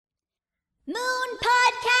Moon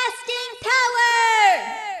Podcasting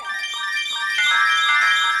Power!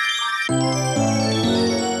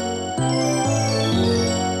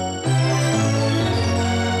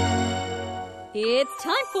 It's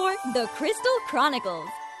time for The Crystal Chronicles,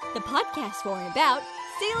 the podcast for and about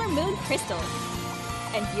Sailor Moon crystals.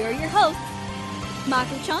 And here are your hosts,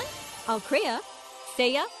 Mako-chan, Alcrea,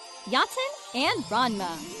 Seiya, Yaten, and Ranma.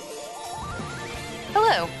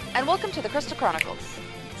 Hello, and welcome to the Crystal Chronicles,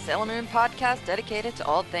 a Sailor Moon podcast dedicated to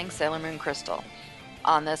all things Sailor Moon Crystal.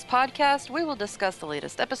 On this podcast, we will discuss the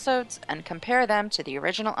latest episodes and compare them to the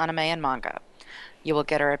original anime and manga. You will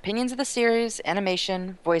get our opinions of the series,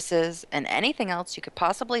 animation, voices, and anything else you could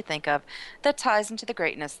possibly think of that ties into the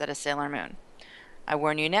greatness that is Sailor Moon. I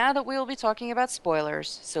warn you now that we will be talking about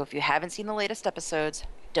spoilers, so if you haven't seen the latest episodes,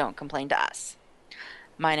 don't complain to us.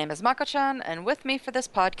 My name is Mako-chan, and with me for this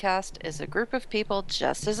podcast is a group of people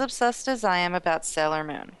just as obsessed as I am about Sailor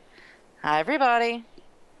Moon. Hi, everybody.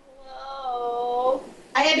 Hello.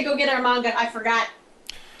 I had to go get our manga. I forgot.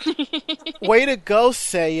 Way to go,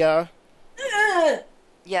 Seiya.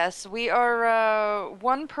 Yes, we are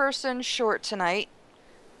one person short tonight.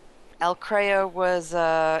 Alcrea was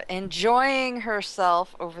enjoying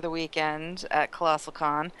herself over the weekend at Colossal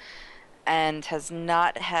Con and has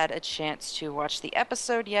not had a chance to watch the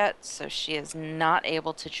episode yet, so she is not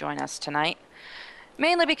able to join us tonight.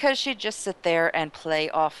 Mainly because she'd just sit there and play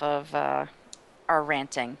off of our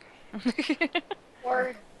ranting.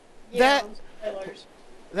 Or, That- spoilers.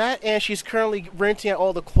 That and she's currently rinsing out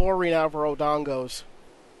all the chlorine out of her odongos.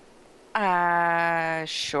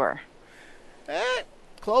 Sure.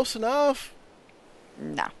 Close enough.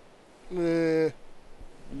 No. Eh.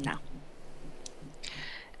 No.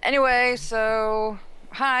 Anyway, so,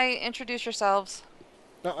 hi, introduce yourselves.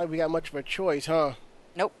 Not like we got much of a choice, huh?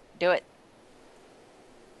 Nope, do it.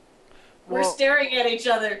 We're Well- staring at each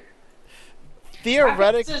other.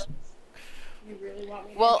 Theoretically, You really want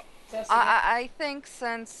me to Well, access it? I think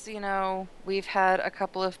since, we've had a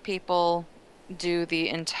couple of people do the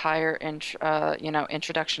entire,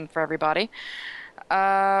 introduction for everybody,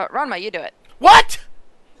 Ranma, you do it. what?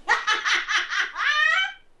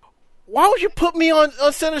 Why would you put me on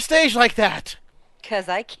center stage like that? 'Cause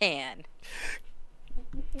I can.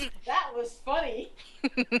 That was funny.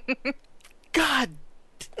 God.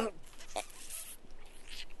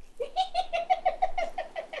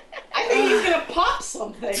 I think he's gonna pop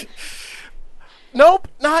something. Nope,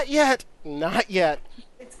 not yet. Not yet.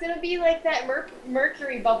 It's gonna be like that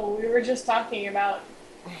mercury bubble we were just talking about.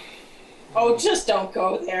 Oh, just don't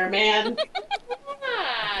go there, man. Come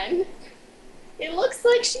on. It looks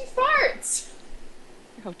like she farts.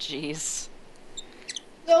 Oh, jeez.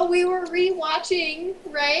 So we were rewatching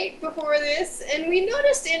right before this, and we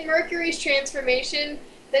noticed in Mercury's transformation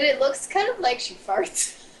that it looks kind of like she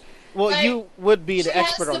farts. Well, Like, you would be She the has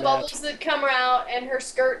expert the on bubbles that. that come out, and her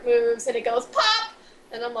skirt moves, and it goes pop.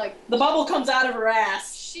 And I'm like, The bubble comes out of her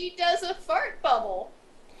ass. she does a fart bubble.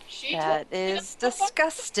 She That is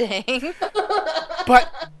disgusting.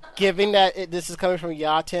 But given that this is coming from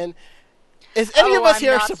Yaten, is any of us I'm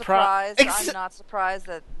here not surprised? I'm not surprised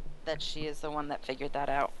that she is the one that figured that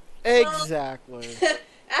out. Exactly.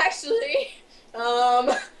 Actually,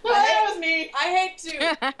 That was me. I hate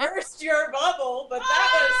to burst your bubble, but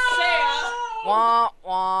that Wah,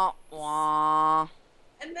 wah, wah. was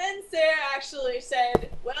Sarah. And then Sarah actually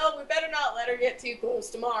said, well, we better not let her get too close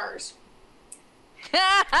to Mars.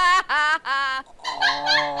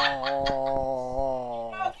 Oh.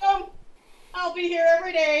 Welcome. I'll be here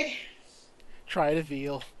every day. Try to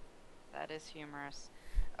veal. That is humorous.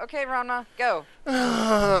 Okay, Ranma, go.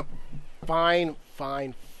 Fine.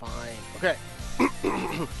 Okay.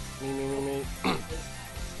 Me.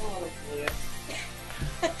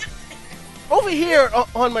 Over here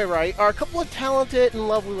on my right are a couple of talented and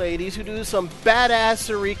lovely ladies who do some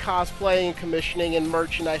badassery cosplay and commissioning and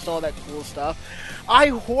merchandise and all that cool stuff. I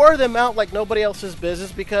whore them out like nobody else's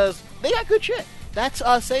business because they got good shit. That's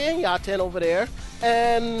Seiya and Yaten over there.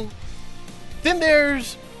 And then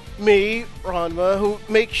there's me, Ranma, who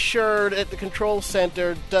makes sure that the control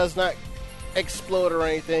center does not explode or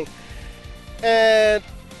anything. And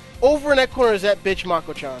over in that corner is that bitch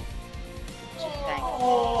Mako-chan. Thanks.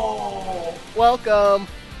 Oh. Welcome,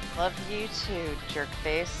 Love you too, jerk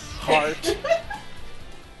face. heart.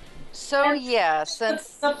 So yeah,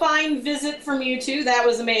 since A fine visit from you two. That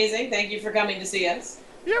was amazing. Thank you for coming to see us.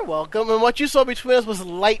 You're welcome. And what you saw between us was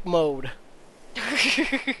light mode.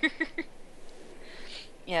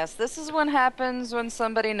 yes, this is what happens when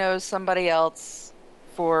somebody knows somebody else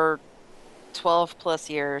for 12 plus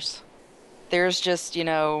years. There's just,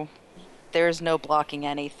 there's no blocking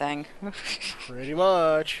anything. Pretty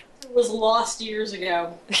much. It was lost years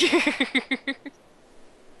ago.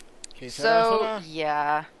 Okay, So,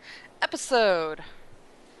 yeah. Episode.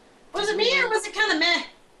 Was it me or was it kind of meh?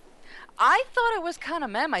 I thought it was kind of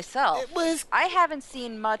meh myself. It was. I haven't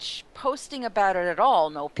seen much posting about it at all.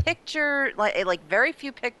 No picture, like very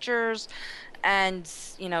few pictures, and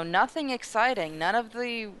nothing exciting. None of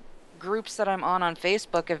the groups that I'm on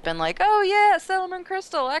Facebook have been like, "Oh yeah, Sailor Moon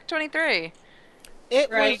Crystal Act 23." It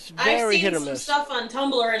Right. was very I've hit or seen some miss. stuff on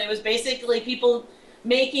Tumblr, and it was basically people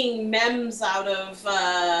making memes out of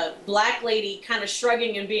Black Lady kind of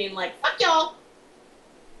shrugging and being like, "Fuck y'all."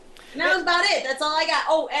 And that was about it. That's all I got.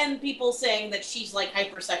 Oh, and people saying that she's like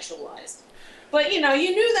hypersexualized. But you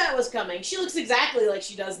knew that was coming. She looks exactly like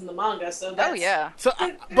she does in the manga, so that's... Oh yeah. So,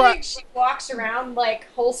 I but think she walks around like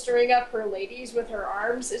holstering up her ladies with her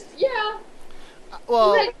arms. Yeah.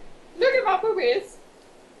 well, Like, look at my boobies.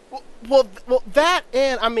 well, that,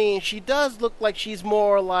 and I mean, she does look like she's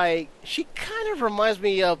more like, she kind of reminds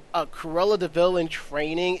me of Cruella de Vil in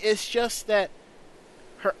training. It's just that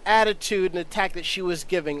her attitude and the attack that she was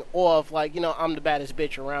giving off, like, I'm the baddest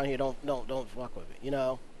bitch around here. Don't fuck with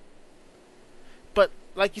it, But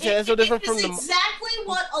like you said, it's no different from It's exactly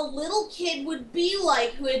what a little kid would be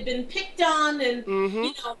like who had been picked on and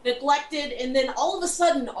neglected, and then all of a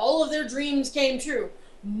sudden, all of their dreams came true.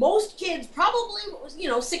 Most kids, probably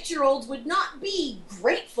 6-year-olds, would not be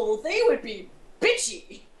grateful; they would be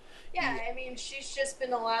bitchy. Yeah, I mean, she's just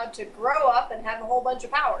been allowed to grow up and have a whole bunch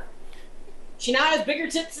of power. She now has bigger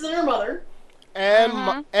tits than her mother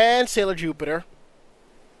and Sailor Jupiter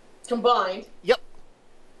combined. Yep.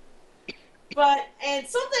 And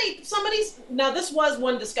somebody's now, this was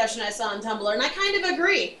one discussion I saw on Tumblr, and I kind of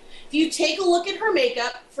agree. If you take a look at her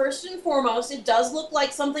makeup, first and foremost, it does look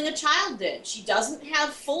like something a child did. She doesn't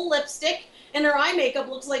have full lipstick, and her eye makeup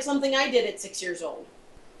looks like something I did at 6 years old.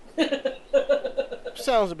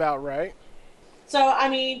 Sounds about right. So, I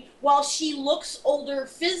mean, while she looks older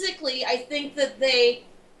physically, I think that they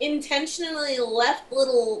intentionally left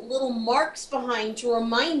little marks behind to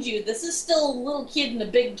remind you this is still a little kid in a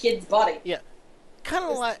big kid's body. Yeah. Kind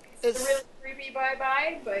of like... It's a really creepy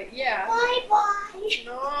bye-bye, but yeah. Bye-bye.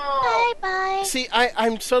 No. Bye. See,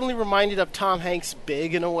 I'm suddenly reminded of Tom Hanks'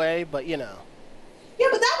 Big in a way, but Yeah,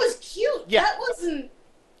 but that was cute. Yeah. That wasn't...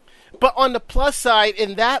 But on the plus side,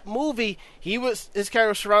 in that movie, his character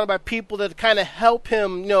was surrounded by people that kind of help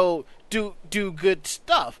him, do good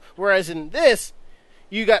stuff. Whereas in this,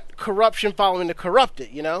 you got corruption following the corrupted,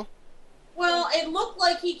 Well, it looked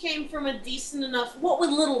like he came from a decent enough... What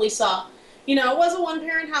little we saw. It was a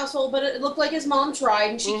one-parent household, but it looked like his mom tried,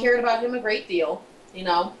 and she cared about him a great deal,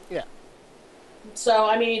 Yeah. So,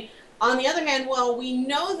 I mean, on the other hand, well, we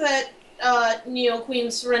know that Neo Queen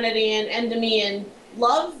Serenity and Endymion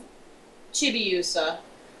love Chibiusa.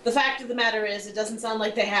 The fact of the matter is, it doesn't sound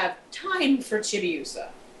like they have time for Chibiusa.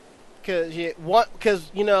 Because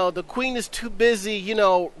the queen is too busy,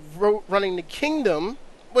 running the kingdom,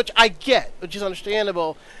 which I get, which is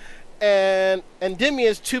understandable, and Demi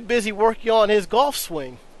is too busy working on his golf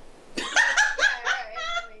swing.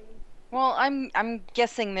 Well, I'm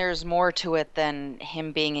guessing there's more to it than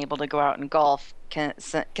him being able to go out and golf,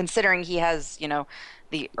 considering he has,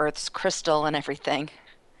 the Earth's crystal and everything.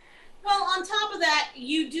 Well, on top of that,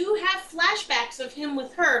 you do have flashbacks of him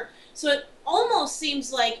with her, so it almost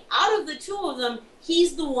seems like out of the two of them,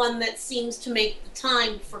 he's the one that seems to make the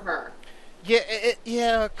time for her.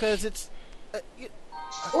 Yeah, because it's...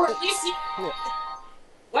 Or at least... Yeah.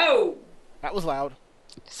 Whoa! That was loud.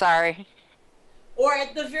 Sorry. Or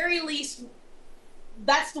at the very least,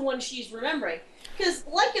 that's the one she's remembering. Because,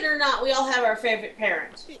 like it or not, we all have our favorite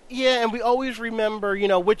parents. Yeah, and we always remember,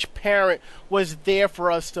 which parent was there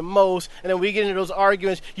for us the most, and then we get into those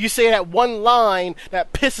arguments. You say that one line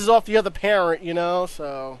that pisses off the other parent,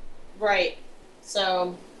 so... Right.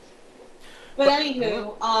 So... But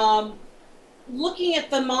anywho, looking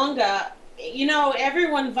at the manga,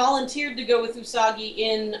 everyone volunteered to go with Usagi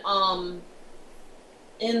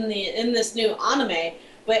in this new anime,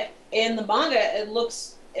 but in the manga,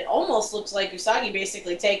 it almost looks like Usagi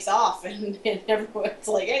basically takes off, and everyone's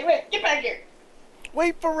like, "Hey, wait, get back here!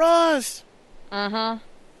 Wait for us!" Uh-huh.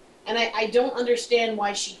 And I don't understand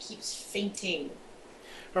why she keeps fainting.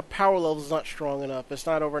 Her power level's not strong enough. It's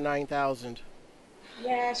not over 9,000.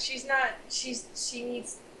 Yeah, she's not.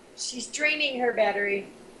 She's draining her battery.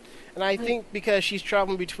 And I think because she's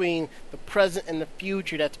traveling between the present and the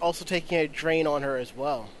future, that's also taking a drain on her as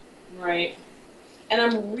well. Right. And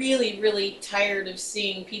I'm really, really tired of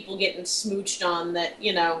seeing people getting smooched on that,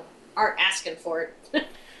 aren't asking for it.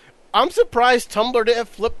 I'm surprised Tumblr didn't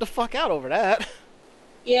flip the fuck out over that.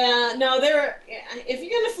 Yeah, no, if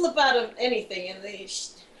you're gonna flip out of anything, and now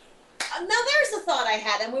there's a thought I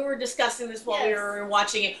had, and we were discussing this while we were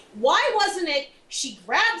watching it. Why wasn't it she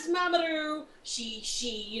grabs Mamoru, she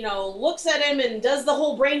looks at him and does the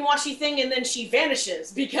whole brainwashy thing, and then she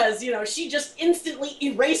vanishes because she just instantly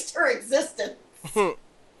erased her existence.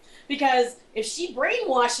 Because if she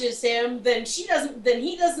brainwashes him, then he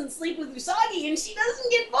doesn't sleep with Usagi, and she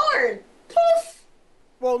doesn't get born. Poof.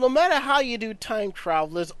 Well, no matter how you do time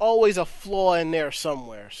travel, there's always a flaw in there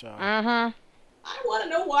somewhere. So. Mm-hmm. I want to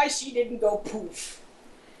know why she didn't go poof.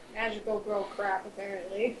 Magical girl crap,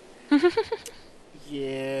 apparently.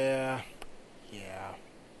 Yeah.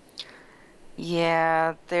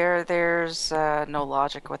 Yeah, there's no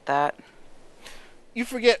logic with that. You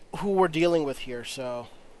forget who we're dealing with here, so...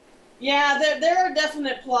 Yeah, there are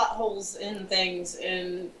definite plot holes in things,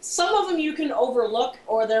 and some of them you can overlook,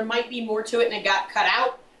 or there might be more to it and it got cut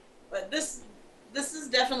out. But this is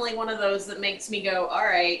definitely one of those that makes me go,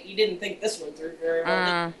 alright, you didn't think this one through very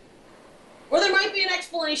well. Or there might be an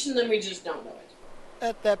explanation, then we just don't know it.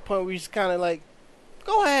 At that point, we just kind of like,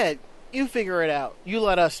 go ahead, you figure it out. You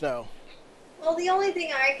let us know. Well, the only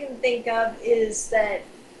thing I can think of is that,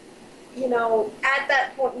 at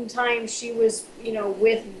that point in time, she was,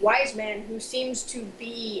 with Wiseman, who seems to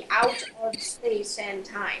be out of space and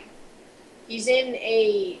time. He's in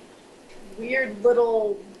a weird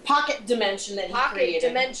little pocket dimension that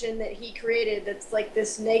he created. That's like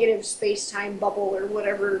this negative space-time bubble or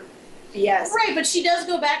whatever BS. Right, but she does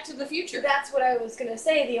go back to the future. That's what I was going to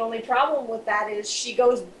say. The only problem with that is she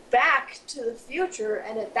goes back to the future,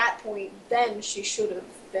 and at that point, then she should have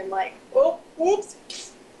been like, oh, oops.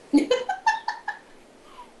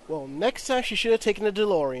 Well, next time she should have taken the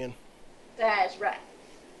DeLorean. That's right.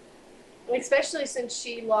 Especially since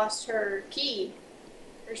she lost her key.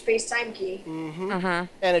 Her space-time key. Mm-hmm.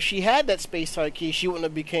 And if she had that space-time key, she wouldn't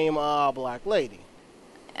have became a Black Lady.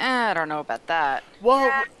 I don't know about that. Well,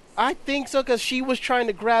 yeah. I think so, because she was trying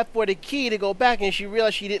to grab for the key to go back, and she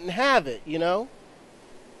realized she didn't have it,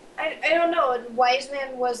 I don't know.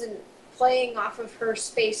 Wiseman wasn't playing off of her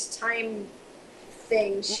space-time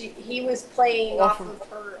thing. He was playing off of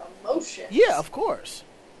her emotions. Yeah, of course.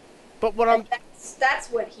 But that's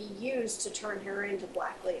what he used to turn her into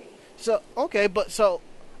Black Lady. So, okay, but so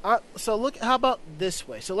look, how about this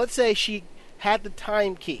way? So let's say she had the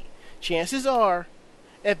time key. Chances are,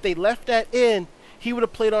 if they left that in, he would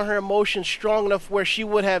have played on her emotions strong enough where she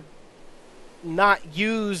would have not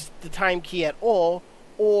used the time key at all,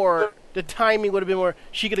 or the timing would have been where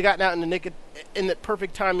she could have gotten out in the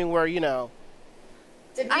perfect timing where, Did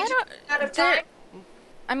we just out of time?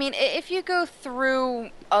 I mean, if you go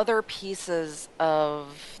through other pieces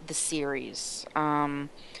of the series,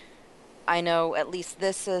 I know at least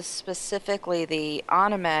this is specifically the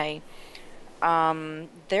anime,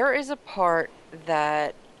 there is a part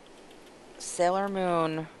that Sailor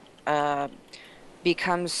Moon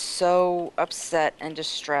becomes so upset and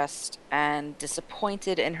distressed and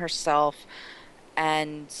disappointed in herself,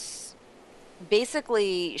 and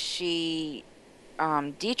basically she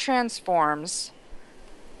detransforms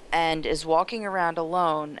and is walking around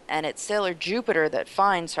alone, and it's Sailor Jupiter that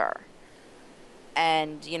finds her.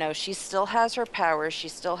 And, she still has her powers, she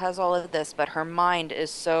still has all of this, but her mind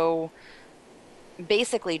is so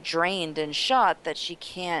basically drained and shot that she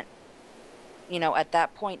can't, at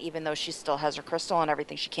that point, even though she still has her crystal and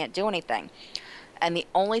everything, she can't do anything. And the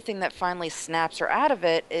only thing that finally snaps her out of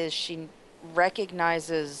it is she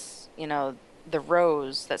recognizes, the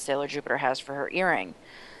rose that Sailor Jupiter has for her earring.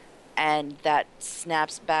 And that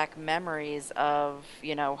snaps back memories of,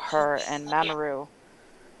 her and Mamoru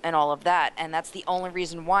and all of that. And that's the only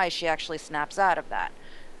reason why she actually snaps out of that.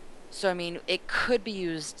 So, I mean, it could be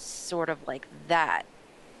used sort of like that,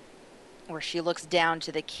 where she looks down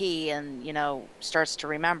to the key and, starts to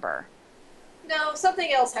remember. No,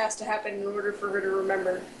 something else has to happen in order for her to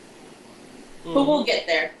remember. But we'll get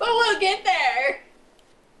there.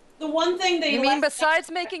 The one thing You mean besides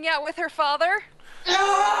making out with her father?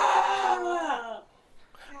 God,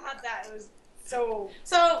 that was so...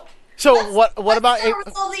 So what about...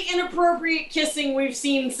 Let's all the inappropriate kissing we've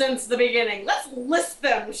seen since the beginning. Let's list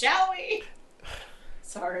them, shall we?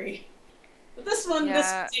 Sorry. But this one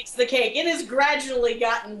takes the cake. It has gradually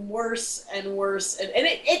gotten worse and worse. And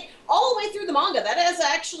it all the way through the manga, that is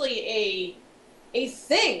actually a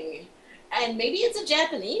thing. And maybe it's a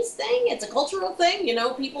Japanese thing. It's a cultural thing.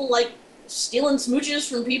 People like stealing smooches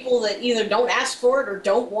from people that either don't ask for it or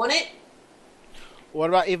don't want it. What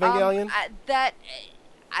about Evangelion?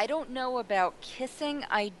 I don't know about kissing.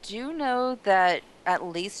 I do know that at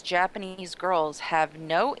least Japanese girls have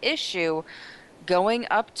no issue going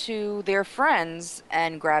up to their friends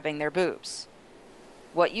and grabbing their boobs.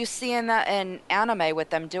 What you see in anime with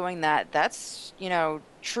them doing that, that's,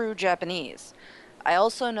 true Japanese. I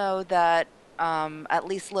also know that at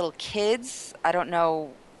least little kids, I don't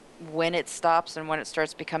know when it stops and when it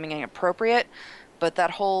starts becoming inappropriate, but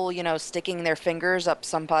that whole, sticking their fingers up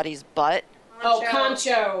somebody's butt. Oh,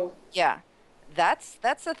 concho. Yeah. That's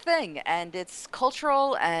a thing, and it's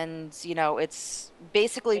cultural, and it's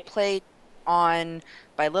basically played on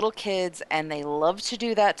by little kids, and they love to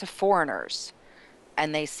do that to foreigners,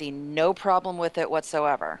 and they see no problem with it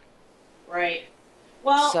whatsoever. Right.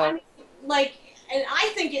 Well, So, I mean, like, and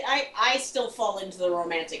I think I still fall into the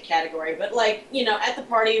romantic category, but like, at the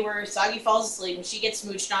party where Sagi falls asleep and she gets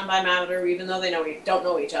smooched on by Mamoru, even though they don't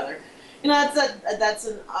know each other, that's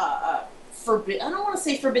an forbid. I don't want to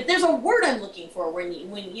say forbid. There's a word I'm looking for when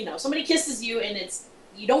somebody kisses you and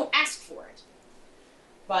you don't ask for it.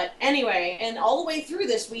 But anyway, and all the way through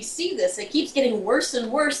this, we see this. It keeps getting worse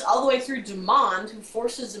and worse, all the way through Dumond, who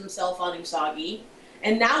forces himself on Usagi,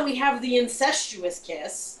 and now we have the incestuous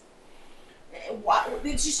kiss.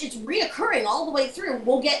 It's reoccurring all the way through.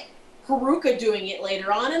 We'll get Haruka doing it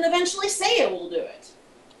later on, and eventually Seiya will do it.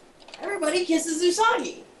 Everybody kisses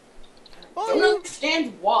Usagi. I don't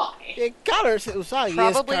understand why. It got her. Usagi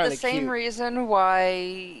probably is the same cute. reason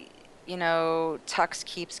why, Tux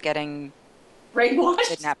keeps getting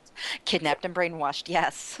Brainwashed? kidnapped and brainwashed,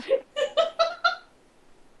 yes.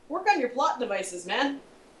 Work on your plot devices, man.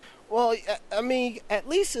 Well, I mean, at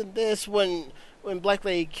least in this, when Black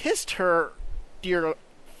Lady kissed her dear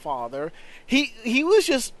father, he was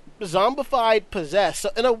just zombified, possessed.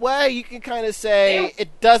 So in a way, you can kind of say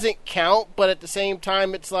it doesn't count, but at the same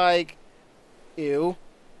time, it's like, ew.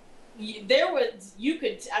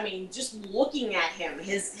 Just looking at him,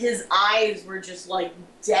 his eyes were just like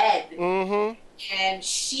dead. Mm-hmm. And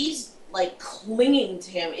she's like clinging to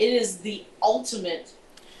him. It is the ultimate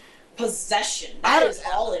possession. That is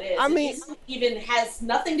all it is. I mean, it even has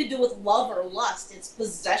nothing to do with love or lust. It's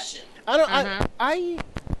possession. I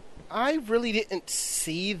really didn't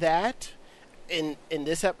see that in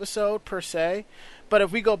this episode per se, but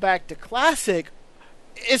if we go back to classic,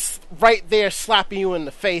 it's right there slapping you in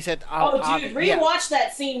the face. Rewatch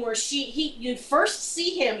that scene where you first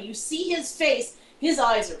see him, you see his face, his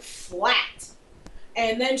eyes are flat,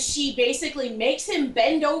 and then she basically makes him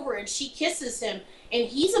bend over and she kisses him. And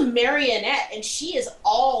he's a marionette, and she is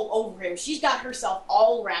all over him. She's got herself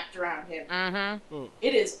all wrapped around him. Mm-hmm.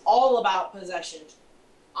 It is all about possession.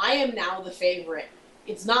 I am now the favorite.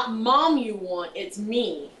 It's not mom you want, it's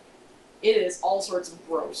me. It is all sorts of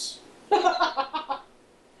gross.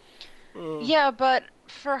 Yeah, but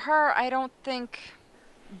for her, I don't think...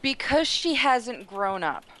 Because she hasn't grown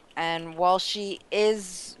up, and while she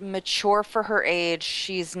is mature for her age,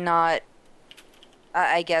 she's not...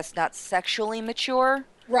 I guess not sexually mature.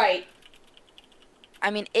 Right. I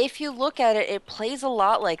mean, if you look at it, it plays a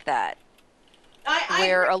lot like that.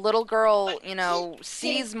 Where a little girl,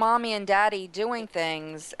 sees mommy and daddy doing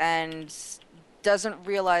things and doesn't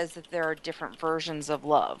realize that there are different versions of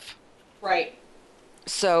love. Right.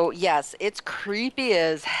 So, yes, it's creepy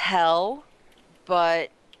as hell,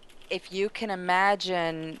 but if you can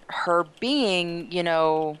imagine her being,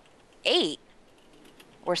 8,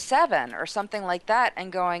 or 7 or something like that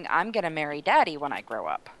and going, I'm going to marry daddy when I grow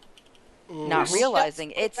up. Not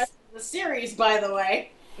realizing it's the series, by the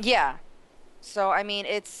way. Yeah. So I mean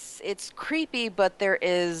it's creepy, but there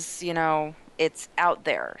is, it's out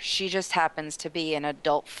there. She just happens to be in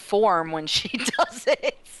adult form when she does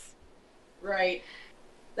it. Right.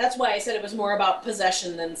 That's why I said it was more about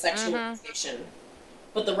possession than sexualization. Mm-hmm.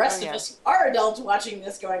 But the rest of us are adults watching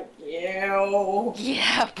this going, ew.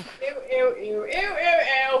 Yeah. Ew, ew, ew, ew,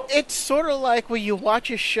 ew. It's sort of like when you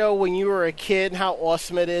watch a show when you were a kid and how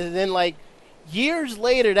awesome it is, and then like years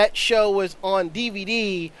later that show was on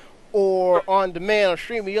DVD or on demand or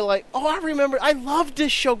streaming, you're like, oh, I remember, I loved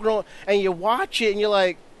this show growing, and you watch it and you're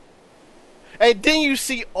like, and then you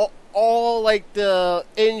see all like the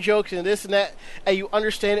in jokes and this and that, and you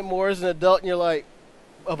understand it more as an adult, and you're like,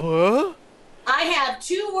 huh? I have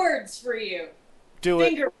 2 words for you. Do it.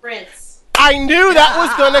 Fingerprints. I knew that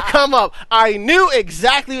was going to come up. I knew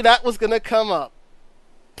exactly that was going to come up.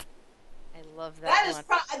 I love that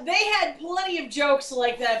one. They had plenty of jokes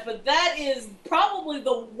like that, but that is probably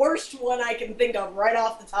the worst one I can think of right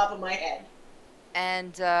off the top of my head.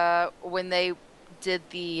 And when they did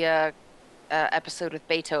the episode with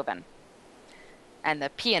Beethoven and the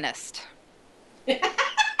pianist.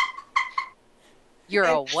 You're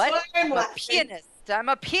a what? I'm a pianist. I'm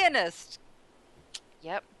a pianist.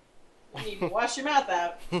 Yep. You need to wash your mouth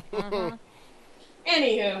out. Mm-hmm.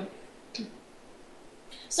 Anywho.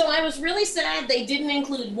 So I was really sad they didn't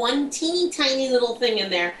include one teeny tiny little thing in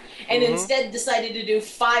there, and instead decided to do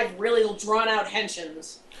 5 really drawn out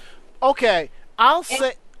henshins. Okay, I'll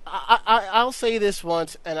say this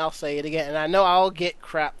once, and I'll say it again, and I know I'll get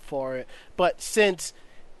crap for it, but since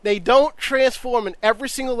they don't transform in every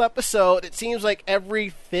single episode, it seems like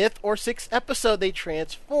every 5th or 6th episode they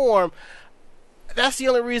transform. That's the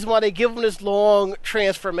only reason why they give them this long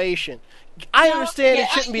transformation. I understand it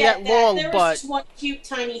shouldn't be that long, there but was just one cute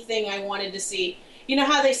tiny thing I wanted to see. You know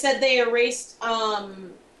how they said they erased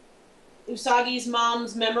Usagi's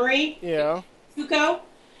mom's memory? yeah. Ikuko?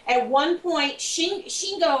 At one point,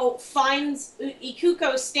 Shingo finds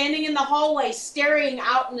Ikuko standing in the hallway staring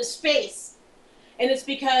out into space. And it's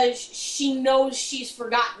because she knows she's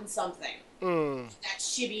forgotten something.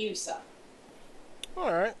 That's Chibiusa.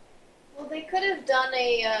 Alright. Well, they could have done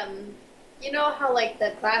a, you know how, like,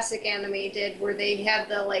 the classic anime did, where they had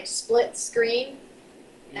the, like, split screen?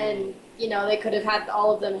 And, you know, they could have had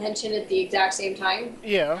all of them henshin at the exact same time?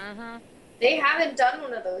 Yeah. They haven't done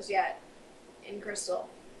one of those yet in Crystal.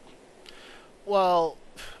 Well,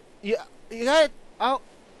 you got.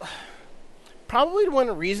 Probably one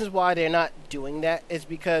of the reasons why they're not doing that is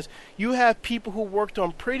because you have people who worked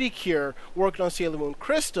on Pretty Cure working on Sailor Moon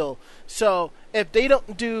Crystal. So if they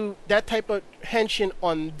don't do that type of henshin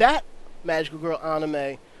on that Magical Girl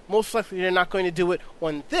anime, most likely they're not going to do it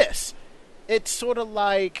on this. It's sort of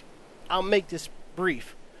like, I'll make this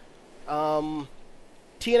brief.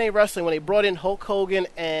 TNA Wrestling, when they brought in Hulk Hogan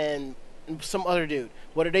and some other dude,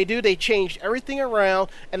 what did they do? They changed everything around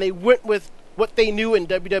and they went with what they knew in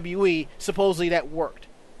WWE. Supposedly that worked.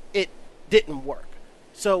 It didn't work.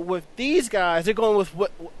 So with these guys, they're going with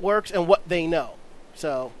what works and what they know.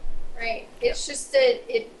 So Right. It's just that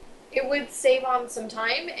it would save on some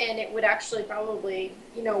time, and it would actually probably,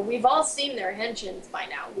 you know, we've all seen their henshins by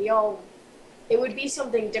now. It would be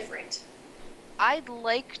something different. I'd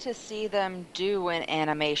like to see them do an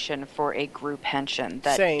animation for a group henshin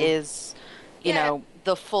that Same. is, you Yeah. know,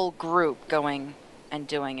 the full group going and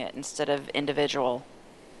doing it instead of individual.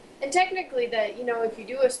 And technically, that, you know, if you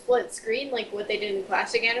do a split screen like what they did in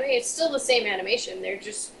classic anime, it's still the same animation. They're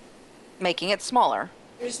just Making it smaller.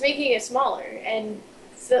 making it smaller and,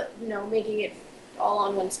 you know, making it all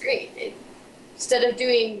on one screen. Instead of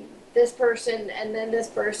doing this person and then this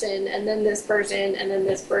person and then this person and then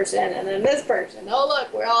this person and then this person. Oh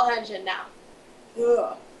look, we're all henshin now.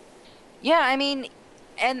 Ugh. Yeah, I mean,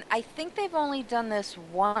 and I think they've only done this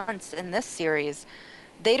once in this series.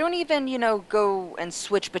 They don't even, you know, go and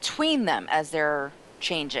switch between them as they're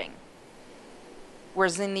changing.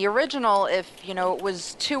 Whereas in the original, if, you know, it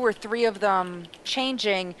was 2 or 3 of them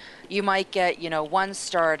changing, you might get, you know, one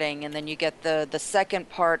starting, and then you get the second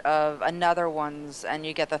part of another one's, and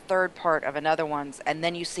you get the third part of another one's, and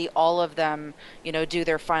then you see all of them, you know, do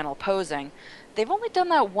their final posing. They've only done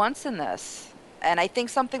that once in this. And I think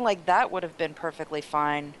something like that would have been perfectly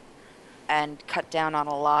fine and cut down on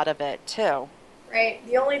a lot of it, too. Right.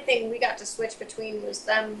 The only thing we got to switch between was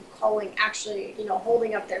them calling, actually, you know,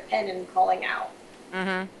 holding up their pen and calling out.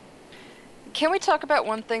 Mm-hmm. Can we talk about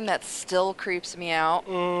one thing that still creeps me out?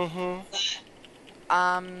 Mm-hmm.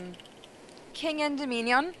 King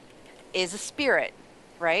Endymion is a spirit,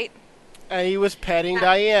 right? And he was petting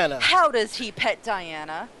Diana. How does he pet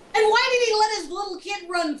Diana? And why did he let his little kid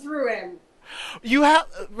run through him? You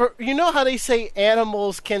know how they say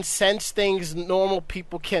animals can sense things normal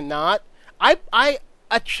people cannot? I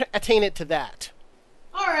attain it to that.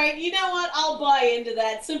 All right, you know what? I'll buy into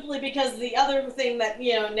that simply because the other thing that,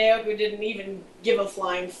 you know, Naoko didn't even give a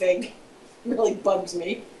flying fig really bugs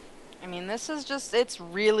me. I mean, this is just, it's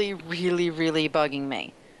really, really, really bugging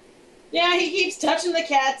me. Yeah, he keeps touching the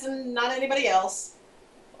cats and not anybody else.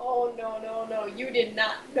 Oh, no. You did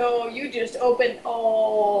not. No, you just opened.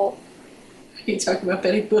 Oh. Are you talking about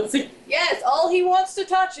Betty Pussy? Yes, all he wants to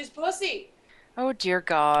touch is pussy. Oh, dear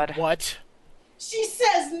God. What? She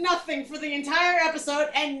says nothing for the entire episode,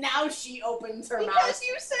 and now she opens her mouth. Because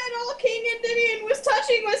you said all King Endymion was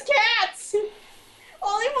touching was cats.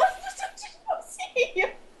 All he wants to touch is pussy.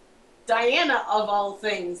 Diana, of all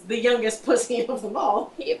things, the youngest pussy of them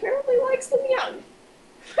all. He apparently likes them young.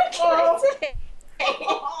 What can Oh. I say?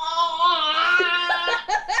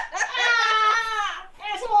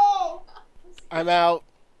 Asshole! I'm out.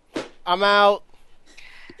 I'm out.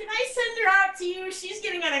 Can I send her out to you? She's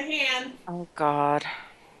getting out of hand. Oh, God.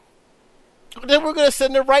 Then we're gonna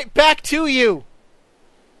send it right back to you.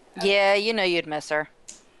 Yeah, you know you'd miss her.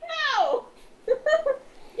 No.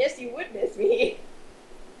 Yes, you would miss me.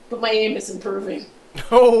 But my aim is improving.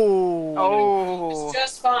 Oh. Oh. It's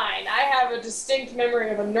just fine. I have a distinct memory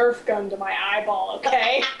of a Nerf gun to my eyeball,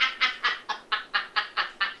 okay?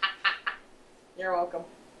 You're welcome.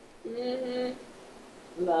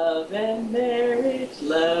 Mm-hmm. Love and marriage,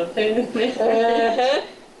 love and marriage.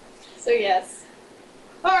 So yes.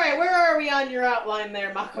 Alright, where are we on your outline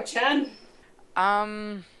there, Mako-chan?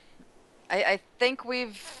 I think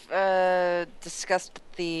we've discussed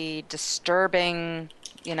the disturbing,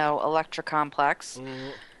 Electra complex.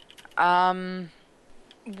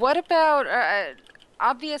 What about,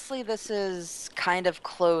 obviously this is kind of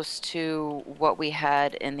close to what we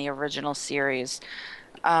had in the original series.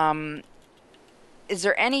 Is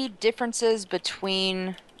there any differences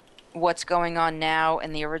between what's going on now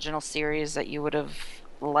in the original series that you would have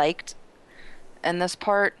liked in this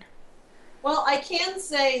part? Well, I can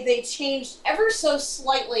say they changed ever so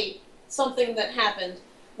slightly something that happened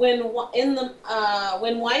when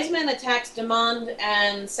when Wiseman attacks Demand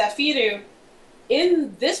and Safiru.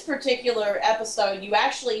 In this particular episode, you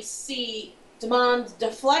actually see Demand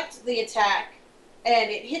deflect the attack, and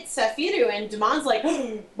it hits Safiru, and Demand's like,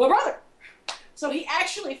 "My brother!" So he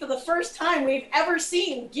actually, for the first time we've ever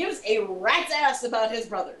seen, gives a rat's ass about his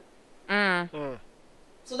brother.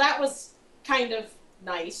 So that was kind of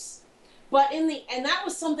nice. But and that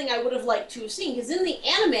was something I would have liked to have seen, because in the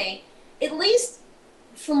anime, at least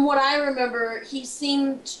from what I remember, he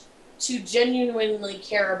seemed to genuinely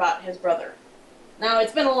care about his brother. Now,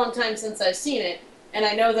 it's been a long time since I've seen it, and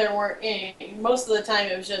I know there weren't any, most of the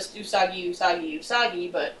time it was just Usagi, Usagi,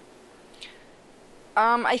 Usagi, but...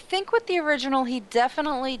 I think with the original, he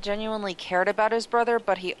definitely genuinely cared about his brother,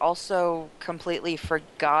 but he also completely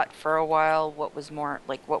forgot for a while what was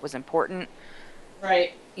what was important.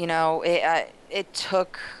 Right. It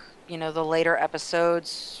took, the later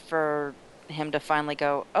episodes for him to finally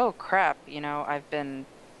go, oh crap, I've been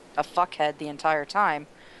a fuckhead the entire time.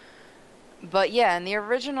 But yeah, in the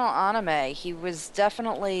original anime, he was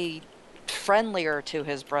definitely friendlier to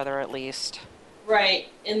his brother, at least. Right.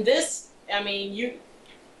 In this, I mean,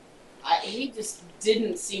 he just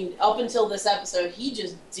didn't seem, up until this episode, he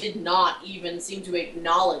just did not even seem to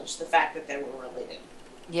acknowledge the fact that they were related.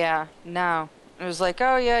 Yeah, no. It was like,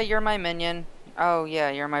 oh yeah, you're my minion. Oh yeah,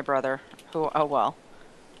 you're my brother. Oh well.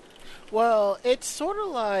 Well, it's sort of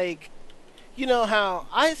like, how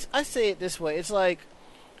I say it this way. It's like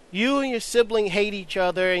you and your sibling hate each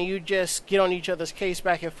other and you just get on each other's case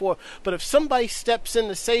back and forth. But if somebody steps in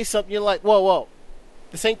to say something, you're like, whoa,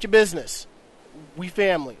 this ain't your business. We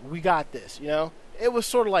family. We got this, It was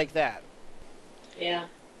sort of like that. Yeah.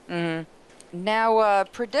 Now,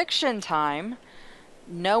 prediction time.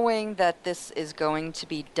 Knowing that this is going to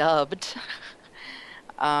be dubbed,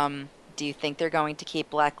 do you think they're going to keep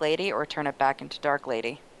Black Lady or turn it back into Dark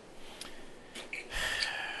Lady?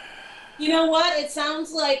 You know what? It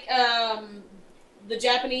sounds like the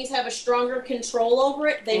Japanese have a stronger control over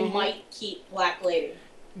it. They might keep Black Lady.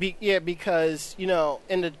 Because, in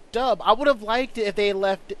the dub, I would have liked it if they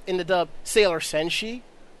left in the dub Sailor Senshi,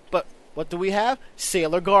 but what do we have?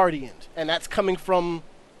 Sailor Guardians, and that's coming from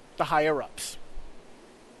the higher-ups.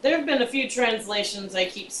 There have been a few translations I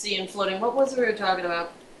keep seeing floating. What was it we were talking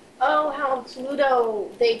about? Oh, how Pluto,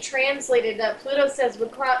 they translated that. Pluto says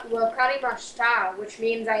Wakarimashita, which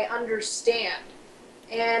means I understand.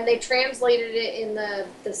 And they translated it in the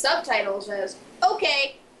subtitles as,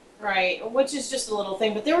 okay. Right, which is just a little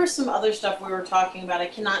thing. But there was some other stuff we were talking about. I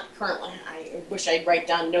cannot currently, I wish I'd write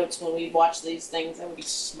down notes when we watch these things. That would be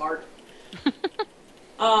smart.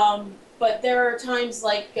 But there are times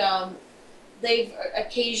like, they've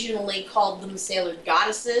occasionally called them Sailor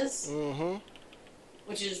Goddesses,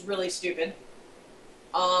 which is really stupid.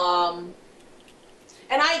 And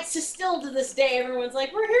still to this day, everyone's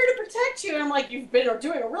like, we're here to protect you. And I'm like, you've been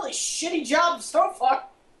doing a really shitty job so far.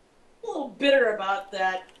 I'm a little bitter about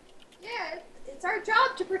that. Yeah, it's our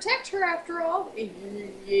job to protect her after all.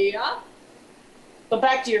 Yeah. But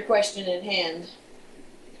back to your question at hand.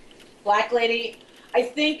 Black Lady, I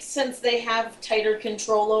think since they have tighter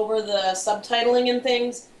control over the subtitling and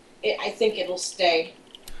things, I think it'll stay.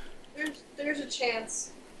 There's a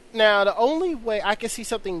chance. Now, the only way I can see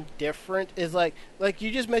something different is like you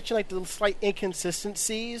just mentioned, like the slight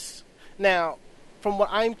inconsistencies. Now, from what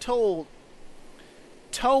I'm told,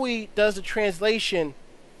 Toei does the translation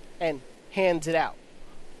and hands it out.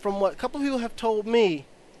 From what a couple of people have told me,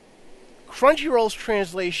 Crunchyroll's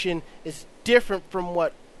translation is different from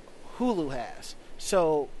what Hulu has.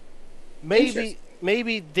 So maybe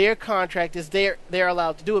their contract is they're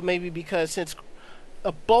allowed to do it. Maybe because since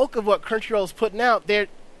a bulk of what Crunchyroll's putting out, they're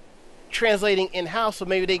translating in-house, so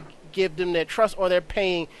maybe they give them their trust, or they're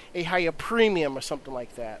paying a higher premium or something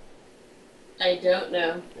like that. I don't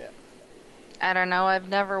know. Yeah. I don't know. I've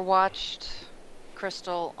never watched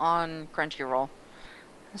Crystal on Crunchyroll.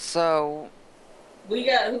 So We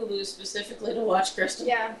got Hulu specifically to watch Crystal.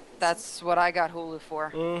 Yeah. That's what I got Hulu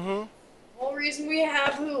for. Mm-hmm. Whole reason we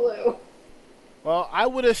have Hulu. Well, I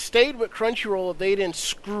would have stayed with Crunchyroll if they didn't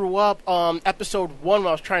screw up episode 1 when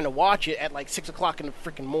I was trying to watch it at like 6 o'clock in the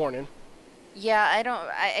freaking morning. Yeah,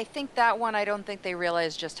 I think that one, I don't think they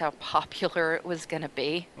realized just how popular it was going to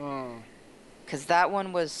be. Because that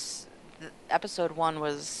one was, episode 1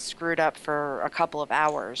 was screwed up for a couple of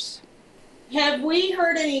hours. Have we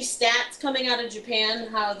heard any stats coming out of Japan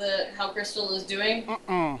how Crystal is doing?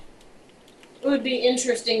 It would be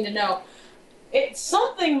interesting to know.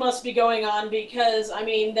 Something must be going on because I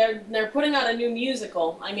mean they're putting out a new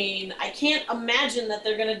musical. I mean I can't imagine that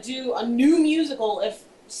they're gonna do a new musical if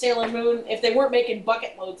they weren't making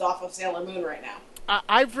bucket loads off of Sailor Moon right now.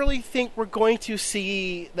 I really think we're going to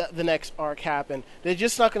see the next arc happen. They're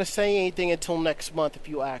just not going to say anything until next month, if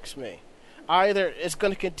you ask me. Either it's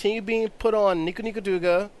going to continue being put on Nico Nico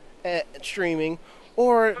Douga streaming,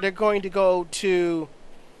 or they're going to go to.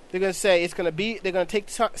 They're going to say they're going to take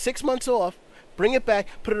 6 months off, bring it back,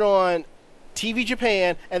 put it on TV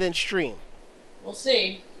Japan, and then stream. We'll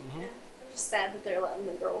see. I'm just sad that they're letting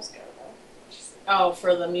the girls go though. Oh,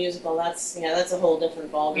 for the musical, that's a whole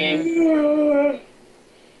different ballgame.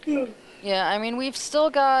 Yeah, I mean we've still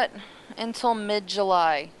got until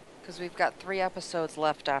mid-July because we've got 3 episodes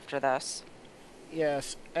left after this.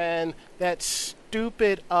 Yes, and that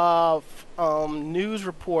stupid news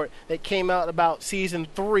report that came out about season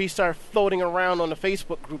 3 started floating around on the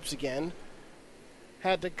Facebook groups again.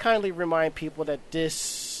 Had to kindly remind people that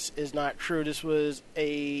this is not true. This was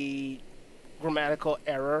a grammatical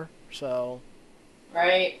error, so...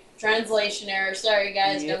 Right. Translation error. Sorry,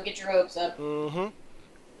 guys. Don't get your hopes up.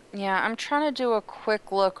 Yeah, I'm trying to do a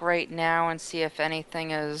quick look right now and see if anything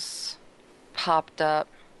has popped up.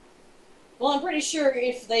 Well, I'm pretty sure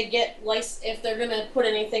if they're gonna put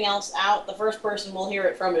anything else out, the first person we'll hear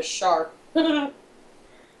it from is Sharp. Yeah,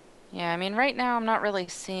 I mean, right now I'm not really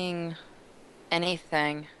seeing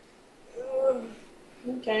anything.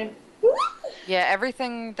 Okay. Yeah,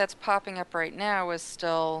 everything that's popping up right now is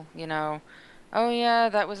still, oh yeah,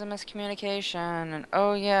 that was a miscommunication, and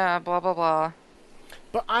oh yeah, blah blah blah.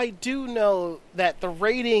 But I do know that the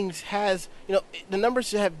ratings the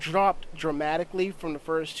numbers have dropped dramatically from the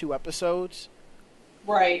first 2 episodes.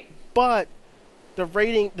 Right. But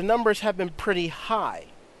the numbers have been pretty high.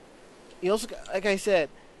 You also, like I said,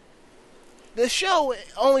 the show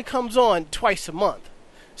only comes on twice a month.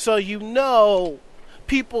 So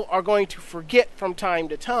people are going to forget from time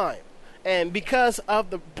to time. And because of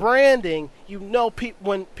the branding,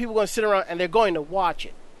 when people are going to sit around and they're going to watch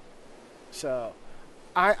it. So...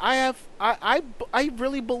 I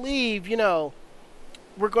really believe,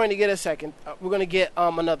 we're going to get we're going to get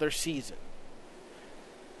another season.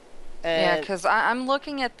 And yeah, because I'm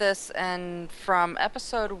looking at this, and from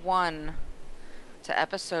episode 1 to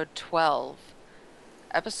episode 12,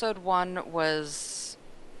 episode 1 was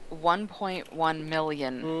 1.1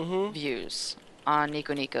 million views on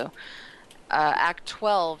Nico Nico. Act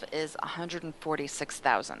 12 is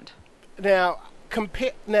 146,000. Now,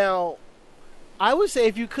 I would say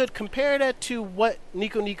if you could compare that to what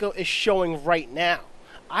Nico Nico is showing right now,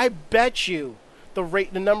 I bet you the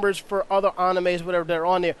numbers for other animes, whatever they're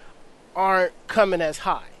on there, aren't coming as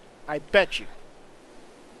high. I bet you.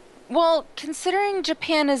 Well, considering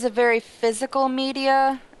Japan is a very physical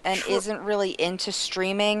media and isn't really into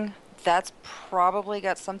streaming, that's probably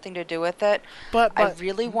got something to do with it. But I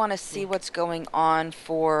really want to see what's going on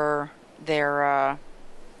for their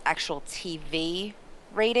actual TV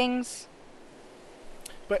ratings.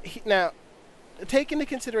 But now, take into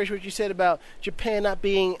consideration what you said about Japan not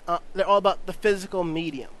being, they're all about the physical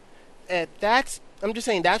medium. And I'm just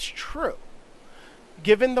saying that's true.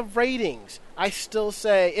 Given the ratings, I still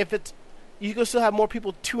say you can still have more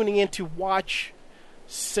people tuning in to watch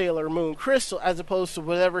Sailor Moon Crystal as opposed to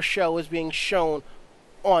whatever show is being shown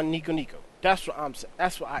on Nico Nico. That's what I'm saying.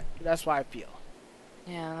 That's why I feel.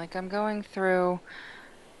 Yeah, like I'm going through,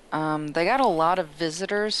 they got a lot of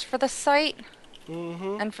visitors for the site.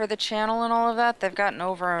 And for the channel and all of that, they've gotten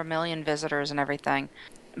over 1 million visitors and everything.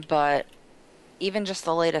 But even just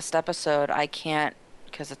the latest episode, I can't,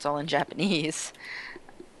 because it's all in Japanese,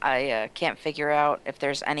 I can't figure out if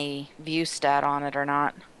there's any view stat on it or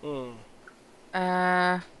not.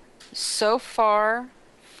 So far,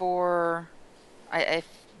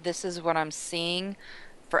 this is what I'm seeing.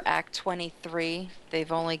 For Act 23,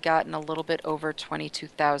 they've only gotten a little bit over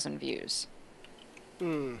 22,000 views.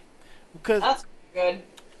 Because that's good.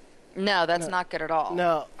 No, that's not good at all.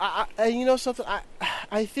 No, you know something?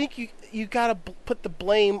 I think you gotta put the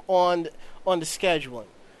blame on the scheduling.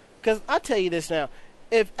 Because I'll tell you this now,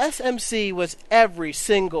 if SMC was every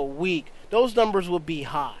single week, those numbers would be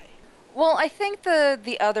high. Well, I think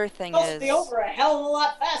the other thing Supposed is... to be over a hell of a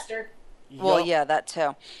lot faster. Well, Yup. yeah, that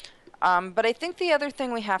too. But I think the other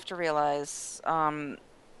thing we have to realize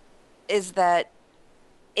is that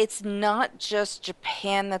it's not just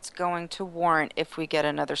Japan that's going to warrant if we get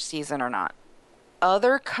another season or not.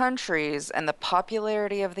 Other countries and the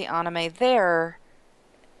popularity of the anime there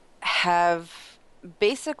have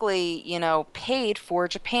basically, paid for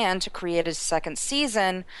Japan to create a second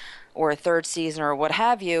season or a third season or what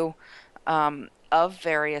have you, of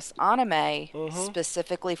various anime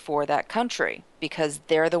specifically for that country because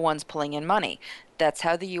they're the ones pulling in money. That's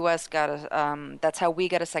how the U.S. that's how we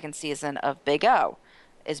got a second season of Big O,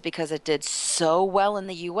 is because it did so well in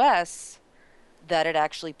the U.S. that it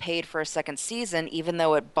actually paid for a second season, even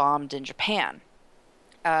though it bombed in Japan.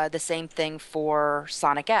 The same thing for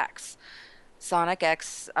Sonic X. Sonic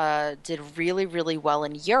X did really, really well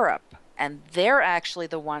in Europe, and they're actually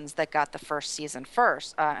the ones that got the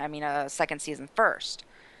second season first.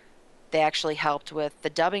 They actually helped with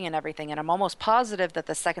the dubbing and everything, and I'm almost positive that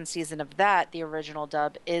the second season of that, the original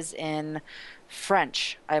dub, is in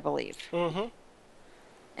French, I believe,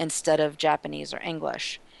 instead of Japanese or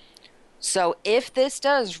English. So if this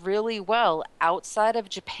does really well outside of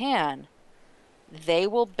Japan, they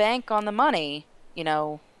will bank on the money,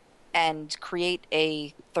 and create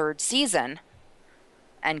a third season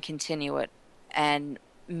and continue it, and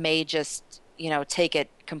may just, take it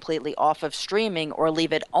completely off of streaming or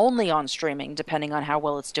leave it only on streaming, depending on how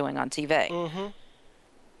well it's doing on TV.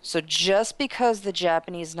 So just because the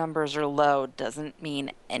Japanese numbers are low doesn't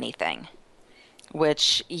mean anything.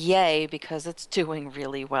 Which, yay, because it's doing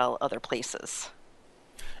really well other places.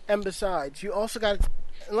 And besides, you also got,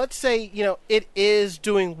 let's say, it is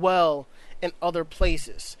doing well in other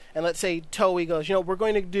places. And let's say Toei goes, we're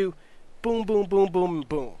going to do boom, boom, boom, boom,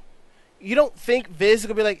 boom. You don't think Viz is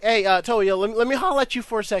going to be like, hey, Toei, let me holler at you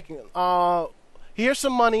for a second. Here's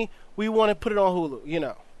some money. We want to put it on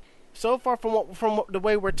Hulu, So far from the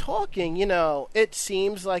way we're talking, it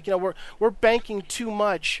seems like, we're banking too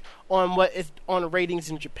much on on ratings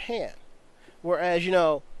in Japan. Whereas,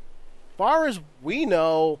 far as we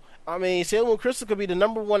know, Sailor Moon Crystal could be the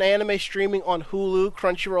 #1 anime streaming on Hulu,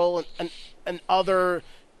 Crunchyroll, and other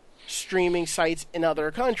streaming sites in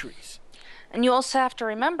other countries. And you also have to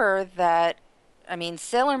remember that,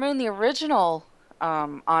 Sailor Moon, the original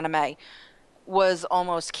anime, was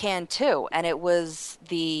almost canned too, and it was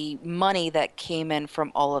the money that came in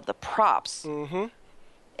from all of the props.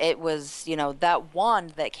 It was, that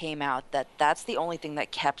wand that came out, that's the only thing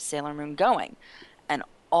that kept Sailor Moon going. And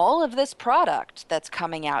all of this product that's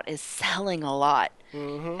coming out is selling a lot.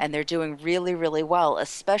 And they're doing really, really well,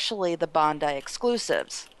 especially the Bandai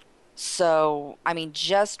exclusives. So,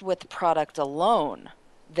 just with product alone,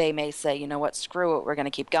 they may say, you know what, screw it, we're going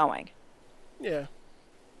to keep going. Yeah.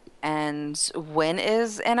 And when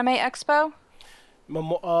is Anime Expo?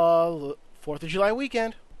 4th of July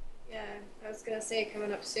weekend. Yeah, I was gonna say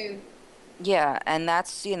coming up soon. Yeah, and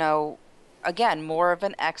that's, again, more of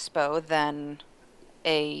an expo than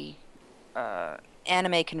a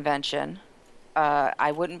anime convention.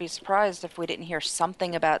 I wouldn't be surprised if we didn't hear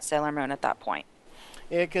something about Sailor Moon at that point.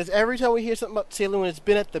 Yeah, because every time we hear something about Sailor Moon, it's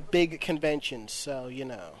been at the big conventions, so,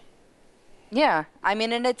 Yeah,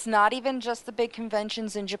 and it's not even just the big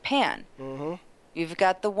conventions in Japan. You've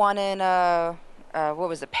got the one in, what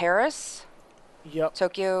was it, Paris? Yep.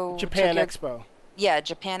 Tokyo... Japan Expo. Yeah,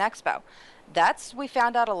 Japan Expo. We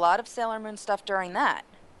found out a lot of Sailor Moon stuff during that.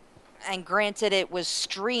 And granted, it was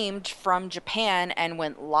streamed from Japan and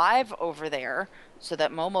went live over there so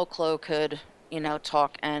that Momoclo could,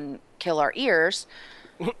 talk and kill our ears.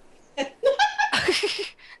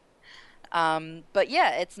 But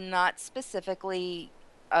yeah, it's not specifically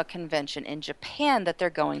a convention in Japan that they're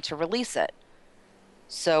going to release it.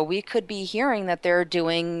 So we could be hearing that they're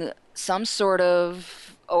doing some sort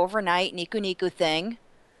of overnight Niku Niku thing,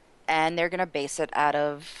 and they're going to base it out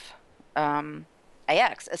of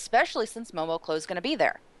AX, especially since Momoclo is going to be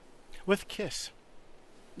there. With Kiss.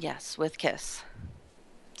 Yes, with Kiss.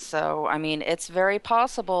 So, it's very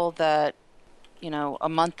possible that, a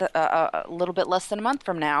month, a little bit less than a month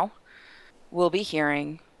from now, we'll be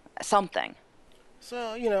hearing something.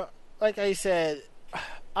 So, like I said,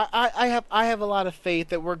 I have a lot of faith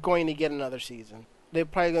that we're going to get another season. They're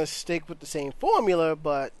probably going to stick with the same formula,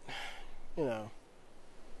 but, Well,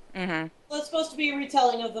 it's supposed to be a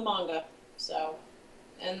retelling of the manga,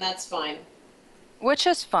 and that's fine. Which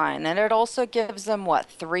is fine, and it also gives them,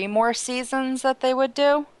 3 more seasons that they would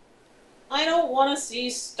do? I don't want to see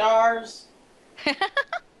stars.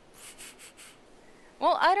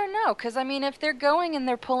 Well, I don't know, because, I mean, if they're going and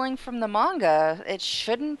they're pulling from the manga, it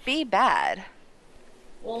shouldn't be bad.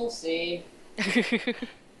 We'll see.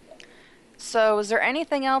 So, is there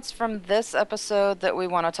anything else from this episode that we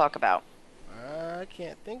want to talk about? I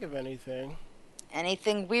can't think of anything.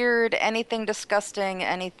 Anything weird, anything disgusting,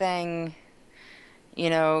 anything,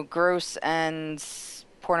 gross and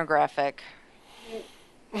pornographic?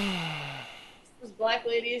 Those black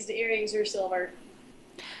ladies, the earrings are silver.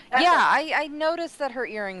 I noticed that her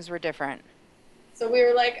earrings were different. So we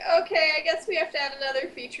were like, okay, I guess we have to add another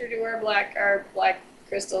feature to our black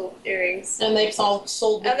crystal earrings. And they all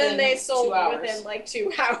sold within 2 hours. And then they sold within like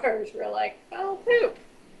 2 hours. We're like, oh, poop.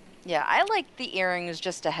 Yeah, I like the earrings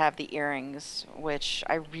just to have the earrings, which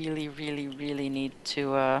I really, really, really need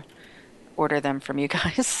to order them from you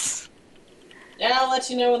guys. Yeah, I'll let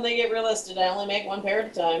you know when they get relisted. I only make one pair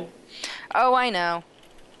at a time. Oh, I know.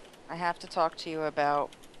 I have to talk to you about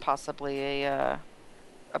possibly a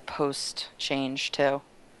post change too,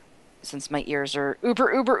 since my ears are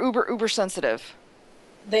uber sensitive.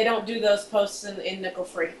 They don't do those posts in nickel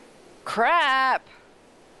free. Crap.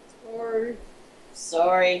 Or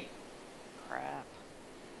sorry. Crap.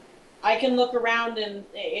 I can look around, and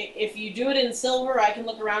if you do it in silver, I can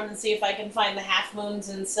look around and see if I can find the half moons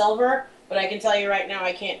in silver. But I can tell you right now,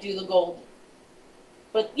 I can't do the gold.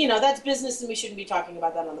 But, that's business, and we shouldn't be talking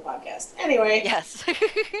about that on the podcast. Anyway. Yes.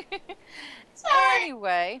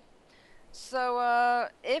 Anyway, so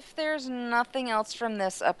if there's nothing else from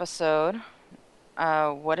this episode,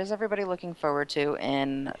 what is everybody looking forward to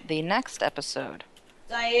in the next episode?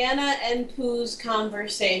 Diana and Pooh's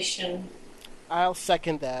conversation. I'll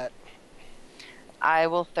second that. I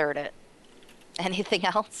will third it. Anything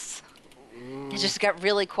else? It just got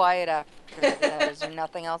really quiet after that. Is there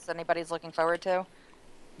nothing else anybody's looking forward to?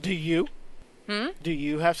 Do you? Do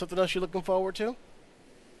you have something else you're looking forward to?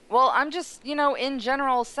 Well, I'm just, in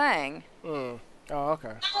general saying. Oh,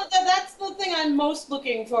 okay. No, that's the thing I'm most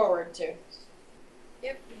looking forward to.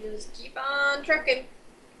 Yep, just keep on trucking.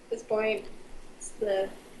 At this point,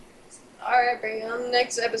 alright, bring on the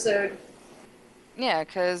next episode. Yeah,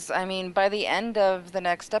 because, by the end of the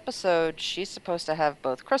next episode, she's supposed to have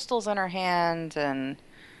both crystals in her hand, and,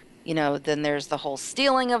 then there's the whole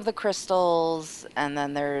stealing of the crystals, and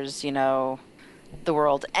then there's, the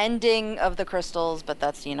world ending of the crystals, but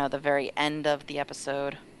that's, the very end of the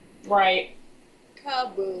episode. Right.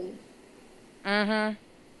 Kaboom. Mm-hmm.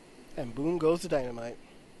 And boom goes the dynamite.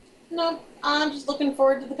 No, I'm just looking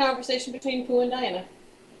forward to the conversation between Pooh and Diana.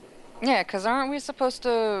 Yeah, because aren't we supposed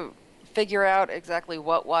to figure out exactly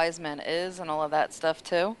what Wiseman is and all of that stuff,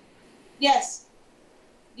 too? Yes.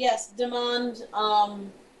 Yes, Demand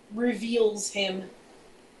reveals him.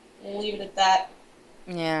 We'll leave it at that.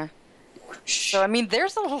 Yeah. So,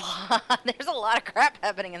 there's a lot of crap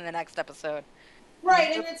happening in the next episode.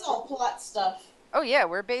 Right, and it's all plot stuff. Oh, yeah,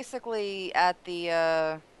 we're basically at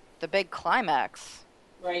the big climax.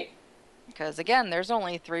 Right. Because, again, there's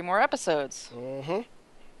only 3 more episodes. Mm-hmm.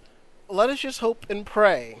 Let us just hope and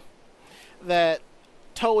pray that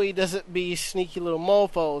Toei doesn't be sneaky little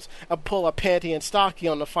mofos and pull a panty and stocky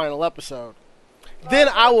on the final episode. Then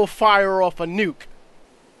I will fire off a nuke.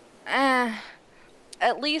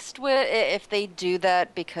 At least if they do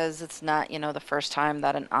that, because it's not, the first time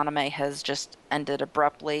that an anime has just ended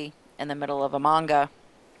abruptly in the middle of a manga.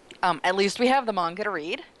 At least we have the manga to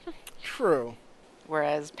read. True.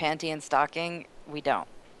 Whereas Panty and Stocking, we don't.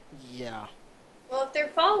 Yeah. Well, if they're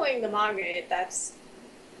following the manga, that's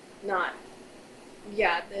not...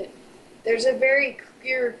 Yeah, there's a very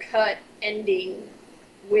clear-cut ending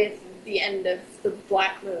with the end of the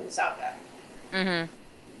Black Moon saga. Mm-hmm.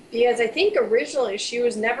 Because I think originally she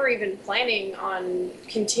was never even planning on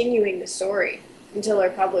continuing the story until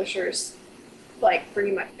her publishers,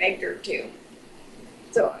 pretty much begged her to.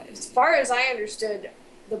 So, as far as I understood,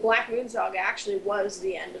 the Black Moon saga actually was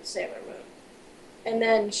the end of Sailor Moon. And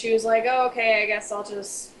then she was like, oh, okay, I guess I'll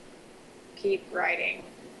just keep writing.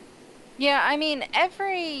 Yeah,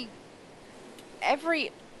 every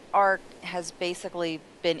arc has basically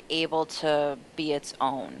been able to be its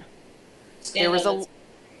own. There's a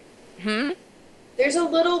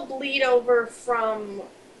little bleed over from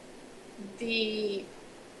the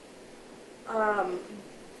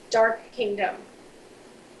Dark Kingdom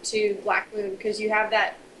to Black Moon, because you have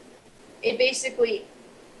that. It basically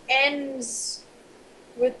ends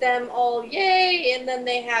with them all yay, and then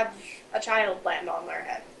they have a child land on their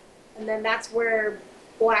head, and then that's where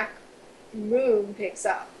Black Moon picks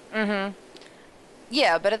up. Mm-hmm.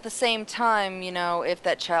 Yeah, but at the same time, if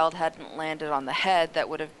that child hadn't landed on the head, that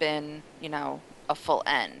would have been, a full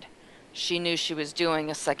end. She knew she was doing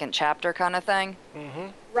a second chapter kind of thing. Mm-hmm.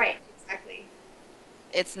 Right, exactly.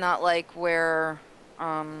 It's not like where,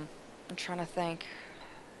 I'm trying to think.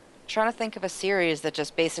 Trying to think of a series that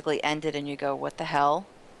just basically ended and you go, what the hell?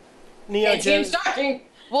 Neon Team Stocking.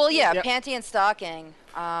 Well, yeah, Yep. Panty and Stocking.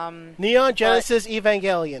 Neon Genesis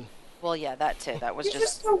Evangelion. Well, yeah, that too. That was You just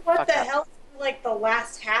just know what fucked the up. hell, like the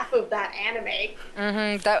last half of that anime.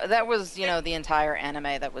 Mm-hmm. That was, the entire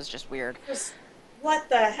anime. That was just weird. Just, what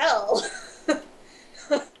the hell?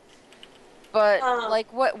 But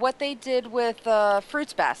like what they did with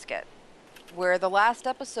Fruits Basket, where the last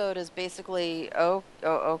episode is basically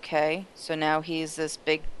okay, so now he's this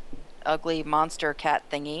big, ugly monster cat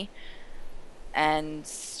thingy, and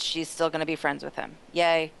she's still gonna be friends with him.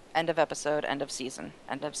 Yay! End of episode. End of season.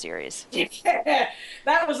 End of series. Yeah,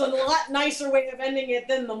 that was a lot nicer way of ending it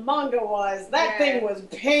than the manga was. That Yeah. thing was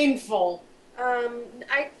painful.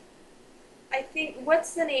 I think,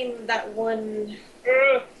 what's the name of that one?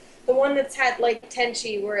 The one that's had like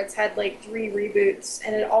Tenchi, where it's had like 3 reboots,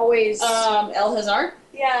 and it always El Hazard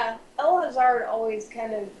yeah, El Hazard always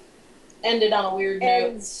kind of ended on a weird note.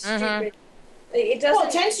 ends stupid. It doesn't.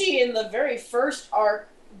 Well, Tenchi in the very first arc,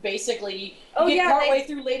 basically, you get partway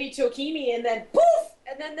through Lady Tokimi, and then poof!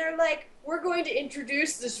 And then they're like, we're going to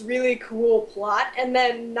introduce this really cool plot, and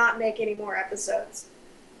then not make any more episodes.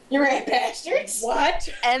 You right, bastards! What?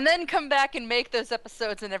 And then come back and make those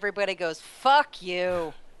episodes, and everybody goes, "Fuck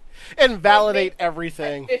you!" And validate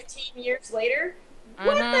everything. 15 years later?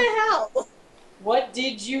 What Mhm. the hell? What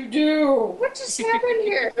did you do? What just happened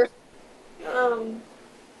here?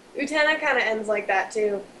 Utena kind of ends like that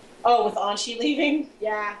too. Oh, with Anshi leaving?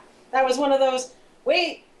 Yeah. That was one of those,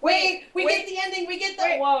 we Wait, get the ending, we get the,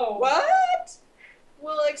 wait, whoa. What?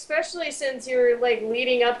 Well, especially since you're like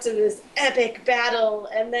leading up to this epic battle,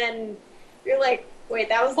 and then you're like, wait,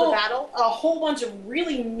 that was the battle? A whole bunch of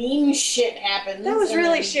really mean shit happens. That was and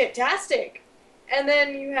really then- shit-tastic. And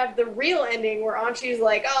then you have the real ending where Anshi's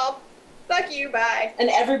like, oh, fuck you, bye. And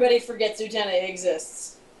everybody forgets Utena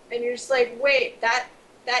exists. And you're just like, wait, that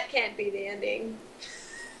can't be the ending.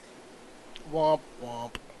 Womp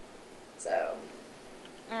womp. So,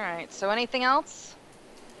 All right. So anything else?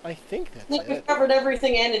 I think I that's think we've it. covered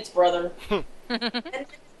everything and its brother. and then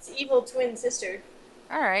it's evil twin sister.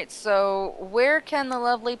 All right. So where can the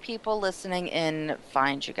lovely people listening in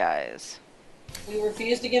find you guys? We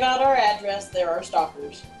refuse to give out our address. There are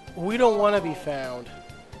stalkers. We don't want to be found.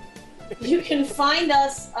 You can find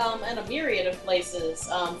us in a myriad of places.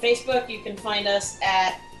 Facebook, you can find us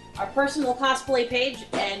at our personal cosplay page,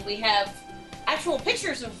 and we have actual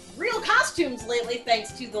pictures of real costumes lately,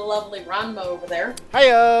 thanks to the lovely Ranma over there.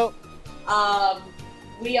 Hiyo!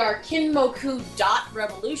 We are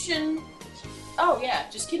kinmoku.revolution. Oh yeah,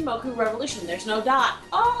 just Kinmoku Revolution. There's no dot.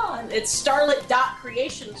 Oh, it's Starlit Dot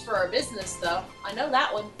Creations for our business, though. I know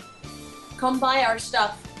that one. Come buy our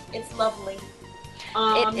stuff. It's lovely.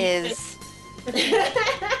 It is.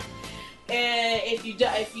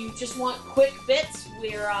 If you just want quick bits,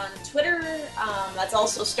 we're on Twitter. That's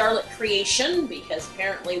also Starlit Creation, because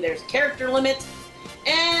apparently there's a character limit.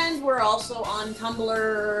 And we're also on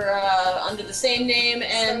Tumblr under the same name.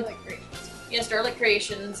 And Starlight Creations. yeah, Starlit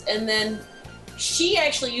Creations. And then she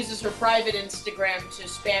actually uses her private Instagram to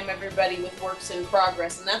spam everybody with works in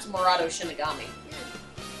progress, and that's Murado Shinigami.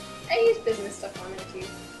 I use business stuff on there too.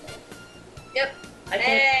 Yep. I think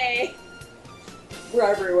Hey! we're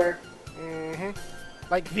everywhere. Mm-hmm.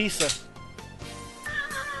 Like Visa.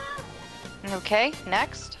 Okay.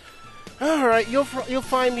 Next. Alright, you'll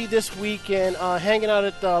find me this weekend hanging out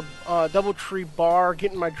at the Doubletree Bar,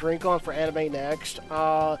 getting my drink on for Anime Next.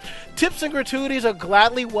 Tips and gratuities are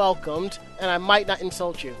gladly welcomed, and I might not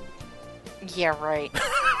insult you. Yeah. Right.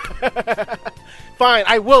 Fine,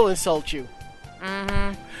 I will insult you.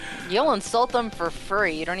 You'll insult them for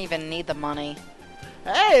free. You don't even need the money.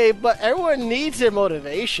 Hey, but everyone needs their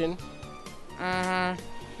motivation.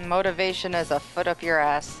 Motivation is a foot up your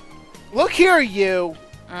ass. Look here, you!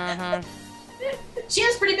 She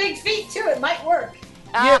has pretty big feet too. It might work.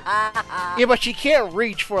 Yeah, but she can't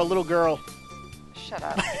reach for a little girl. Shut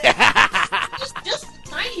up. Just a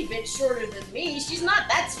tiny bit shorter than me. She's not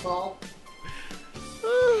that small.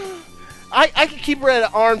 I can keep her at an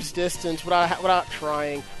arm's distance without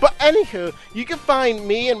trying. But anywho, you can find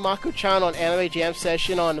me and Mako-chan on Anime Jam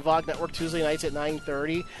Session on the VOG Network Tuesday nights at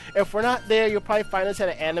 9:30. If we're not there, you'll probably find us at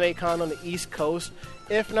an Anime Con on the East Coast.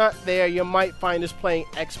 If not there, you might find us playing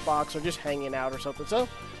Xbox or just hanging out or something. So,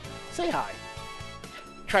 say hi.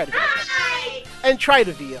 Try to Hi! and try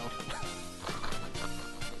to VO.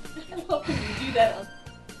 I love when you do that.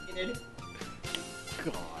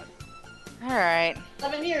 God. All right.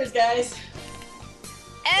 11 years, guys.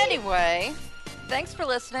 Anyway, Thanks for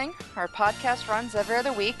listening. Our podcast runs every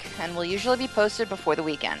other week and will usually be posted before the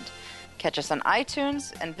weekend. Catch us on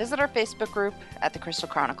iTunes and visit our Facebook group at The Crystal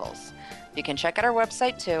Chronicles. You can check out our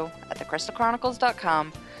website too at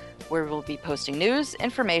thecrystalchronicles.com, where we'll be posting news,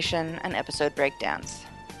 information, and episode breakdowns.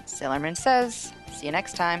 Sailor Moon says, see you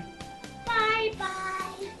next time.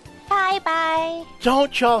 Bye-bye. Bye-bye.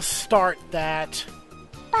 Don't y'all start that.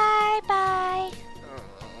 Bye-bye.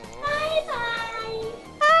 Bye-bye.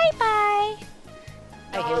 Bye-bye.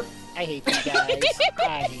 I hate you guys. I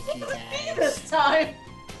hate you guys. This time.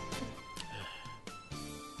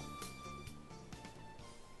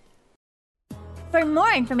 For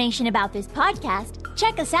more information about this podcast,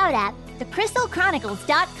 check us out at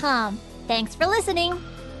thecrystalchronicles.com. Thanks for listening.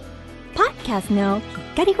 Podcast no,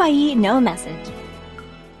 hikari wa ii no message.